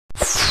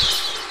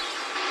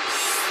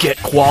Get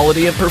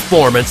quality and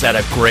performance at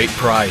a great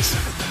price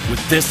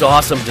with this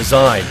awesome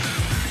design.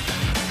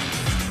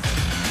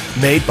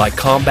 Made by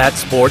Combat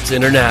Sports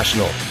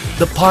International,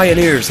 the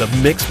pioneers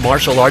of mixed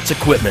martial arts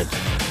equipment.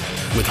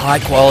 With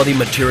high-quality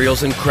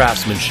materials and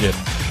craftsmanship,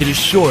 it is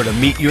sure to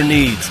meet your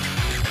needs.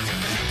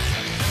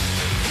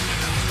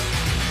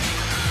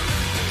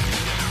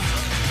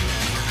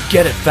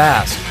 Get it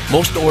fast.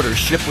 Most orders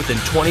ship within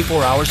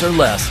 24 hours or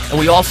less, and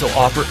we also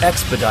offer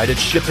expedited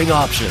shipping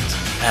options.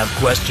 Have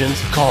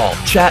questions? Call,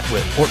 chat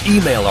with, or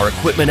email our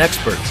equipment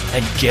experts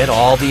and get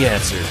all the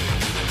answers.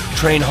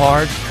 Train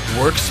hard,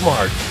 work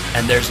smart,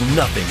 and there's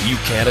nothing you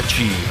can't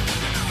achieve.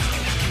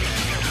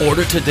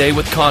 Order today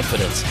with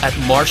confidence at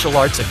Martial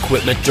Arts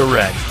Equipment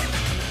Direct.